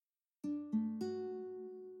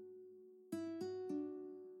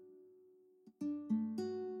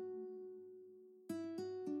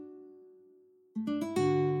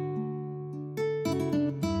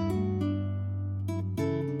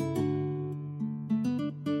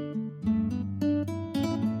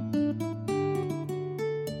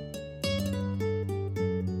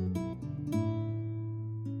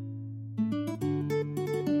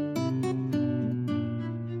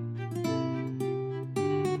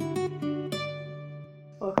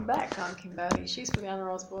back. I'm Kim Bailey. She's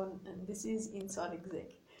Fuliana Osborne, and this is Inside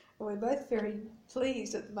Exec. And we're both very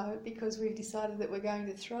pleased at the moment because we've decided that we're going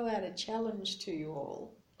to throw out a challenge to you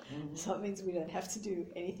all. Mm-hmm. So it means we don't have to do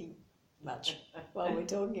anything much while we're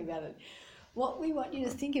talking about it. What we want you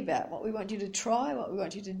to think about, what we want you to try, what we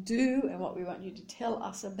want you to do, and what we want you to tell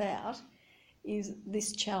us about is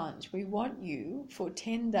this challenge. We want you for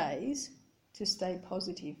 10 days to stay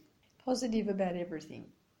positive about everything.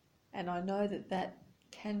 And I know that that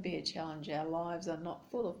can be a challenge. Our lives are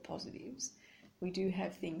not full of positives. We do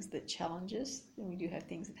have things that challenge us, and we do have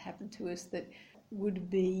things that happen to us that would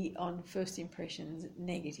be, on first impressions,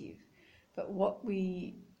 negative. But what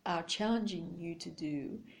we are challenging you to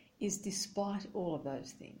do is, despite all of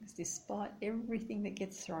those things, despite everything that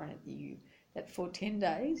gets thrown at you, that for 10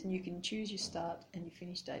 days, and you can choose your start and your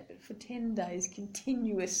finish date, but for 10 days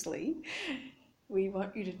continuously, we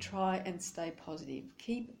want you to try and stay positive.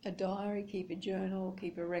 Keep a diary, keep a journal,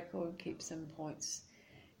 keep a record, keep some points,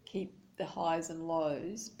 keep the highs and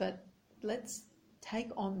lows, but let's take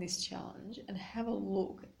on this challenge and have a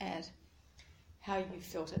look at how you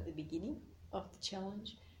felt at the beginning of the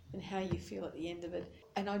challenge and how you feel at the end of it,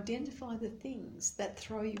 and identify the things that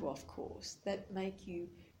throw you off course, that make you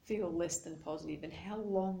feel less than positive, and how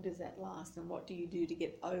long does that last, and what do you do to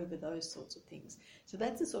get over those sorts of things. So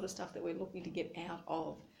that's the sort of stuff that we're looking to get out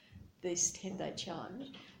of this 10-day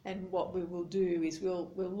challenge. And what we will do is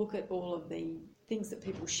we'll look at all of the things that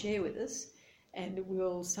people share with us, and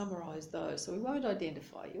we'll summarise those. So we won't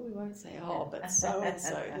identify you. We won't say, oh, but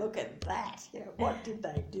so-and-so, look at that. You know, what did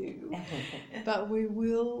they do? But we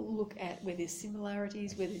will look at where there's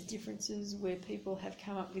similarities, where there's differences, where people have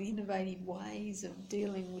come up with innovative ways of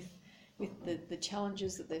dealing with the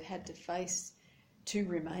challenges that they've had to face to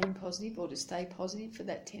remain positive or to stay positive for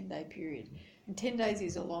that 10-day period. And 10 days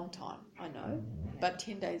is a long time, I know, but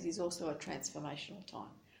 10 days is also a transformational time.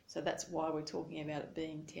 So that's why we're talking about it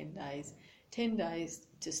being 10 days. 10 days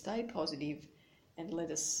to stay positive, and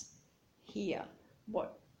let us hear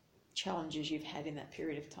what challenges you've had in that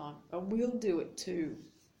period of time. And we'll do it too.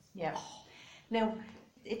 Yeah. Now,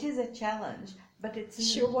 it is a challenge, but it's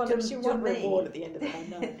she'll want reward at the end of the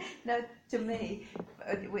day. No, to me,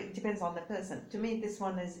 it depends on the person. To me, this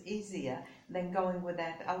one is easier than going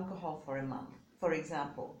without alcohol for a month, for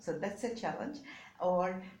example. So that's a challenge.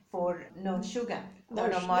 Or for no sugar.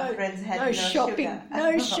 One of my friends had no shopping, sugar.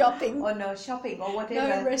 No shopping. Or no shopping, or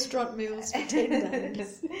whatever. No restaurant meals for 10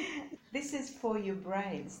 days. This is for your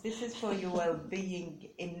brains. This is for your well-being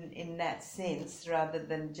in that sense, rather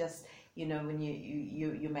than just, when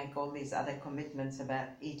you make all these other commitments about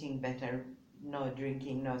eating better, no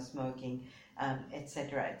drinking, no smoking,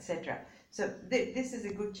 etc., etc. So this is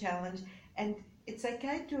a good challenge, and it's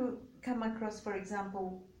okay to come across, for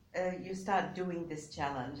example, you start doing this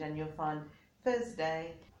challenge and you'll find first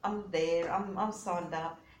day, I'm there, I'm signed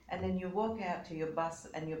up, and then you walk out to your bus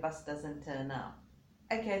and your bus doesn't turn up.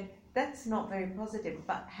 Okay, that's not very positive,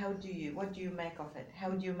 but what do you make of it? How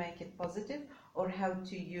do you make it positive, or how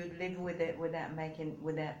do you live with it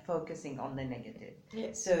without focusing on the negative?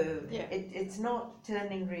 Yes. So yeah. It's not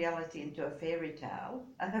turning reality into a fairy tale.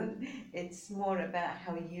 It's more about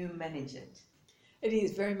how you manage it. It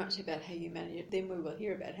is very much about how you manage it. Then we will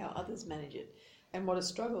hear about how others manage it and what a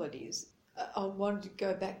struggle it is. I wanted to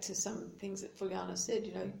go back to some things that Fuliana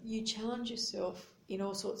said. You challenge yourself in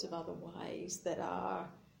all sorts of other ways that are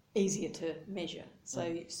easier to measure. So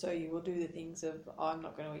you will do the things of, I'm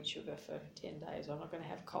not going to eat sugar for 10 days, or I'm not going to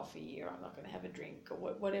have coffee, or I'm not going to have a drink, or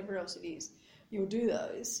whatever else it is. You'll do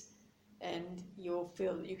those, and you'll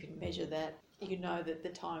feel that you can measure that. You know that the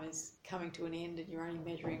time is coming to an end and you're only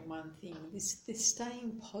measuring one thing. This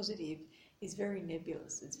staying positive is very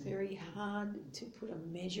nebulous. It's very hard to put a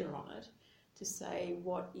measure on it, to say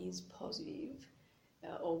what is positive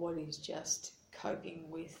or what is just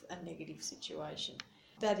coping with a negative situation.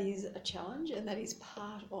 That is a challenge, and that is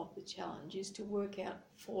part of the challenge, is to work out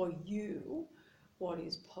for you what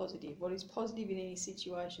is positive in any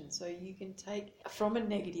situation. So you can take, from a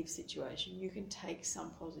negative situation, you can take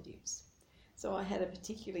some positives. So I had a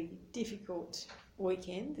particularly difficult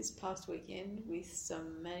weekend, this past weekend, with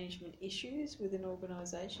some management issues with an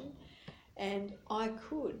organisation, and I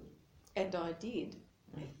could, and I did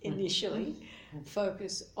initially,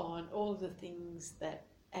 focus on all of the things that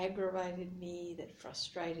aggravated me, that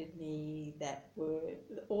frustrated me, that were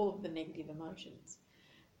all of the negative emotions.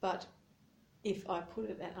 But if I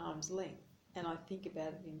put it at arm's length and I think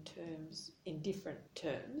about it in different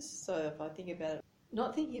terms, so if I think about it,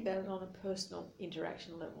 not thinking about it on a personal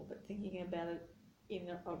interaction level, but thinking about it in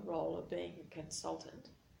a role of being a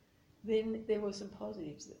consultant, then there were some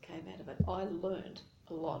positives that came out of it. I learned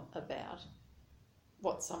a lot about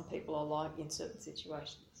what some people are like in certain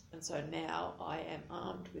situations. And so now I am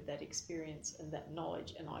armed with that experience and that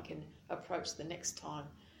knowledge, and I can approach the next time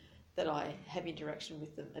that I have interaction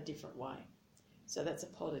with them a different way. So that's a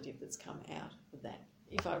positive that's come out of that.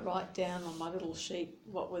 If I write down on my little sheet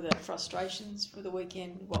what were the frustrations for the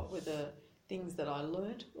weekend, what were the things that I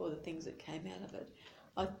learnt or the things that came out of it,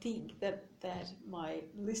 I think that my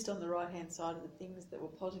list on the right-hand side of the things that were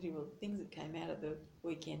positive or the things that came out of the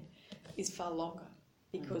weekend is far longer,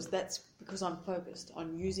 because because I'm focused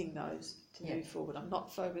on using those to move forward. I'm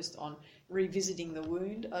not focused on revisiting the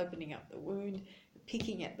wound, opening up the wound,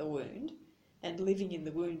 picking at the wound and living in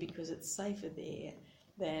the wound because it's safer there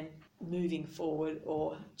than moving forward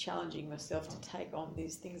or challenging myself to take on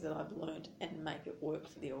these things that I've learned and make it work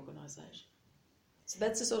for the organisation. So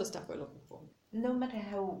that's the sort of stuff we're looking for. No matter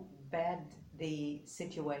how bad the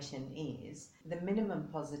situation is, the minimum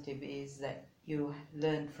positive is that you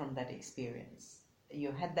learned from that experience.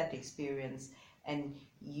 You had that experience and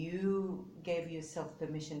you gave yourself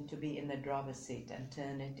permission to be in the driver's seat and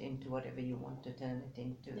turn it into whatever you want to turn it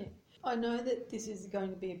into. Yeah. I know that this is going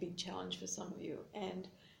to be a big challenge for some of you, and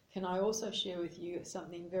can I also share with you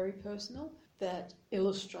something very personal that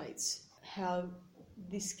illustrates how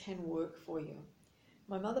this can work for you.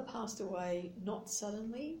 My mother passed away not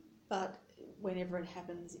suddenly, but whenever it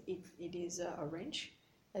happens, it is a wrench,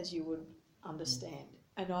 as you would understand.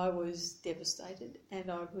 And I was devastated, and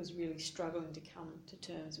I was really struggling to come to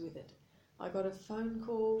terms with it. I got a phone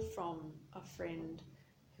call from a friend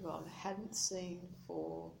who I hadn't seen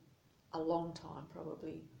for a long time,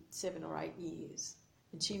 probably 7 or 8 years.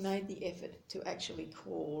 And she made the effort to actually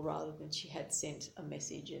call rather than she had sent a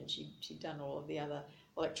message, and she'd done all of the other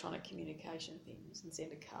electronic communication things and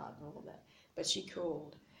sent a card and all of that. But she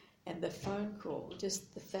called. And the phone call,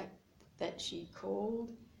 just the fact that she called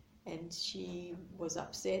and she was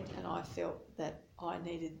upset, and I felt that I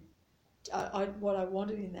needed... what I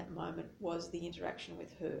wanted in that moment was the interaction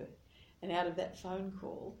with her. And out of that phone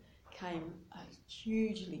call came a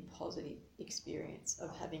hugely positive experience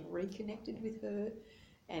of having reconnected with her.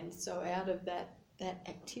 And so out of that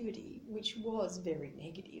activity, which was very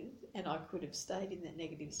negative, and I could have stayed in that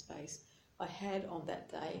negative space, I had on that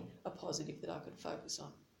day a positive that I could focus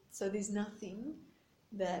on. So there's nothing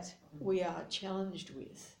that we are challenged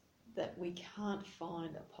with that we can't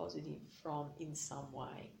find a positive from in some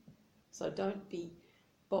way. So don't be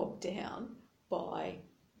bogged down by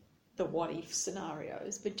the what-if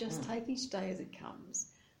scenarios, but just take each day as it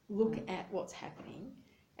comes, look at what's happening,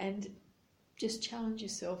 and just challenge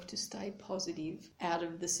yourself to stay positive out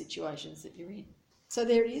of the situations that you're in. So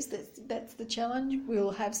there it is. That's the challenge.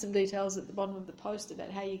 We'll have some details at the bottom of the post about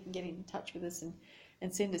how you can get in touch with us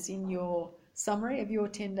and send us in your summary of your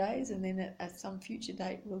 10 days, and then at some future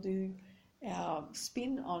date we'll do our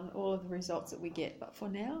spin on all of the results that we get. But for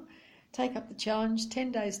now, take up the challenge,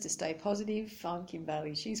 10 days to stay positive. I'm Kim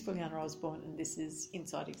Bailey, she's Fuliana Osborne, and this is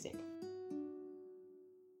Inside Exec.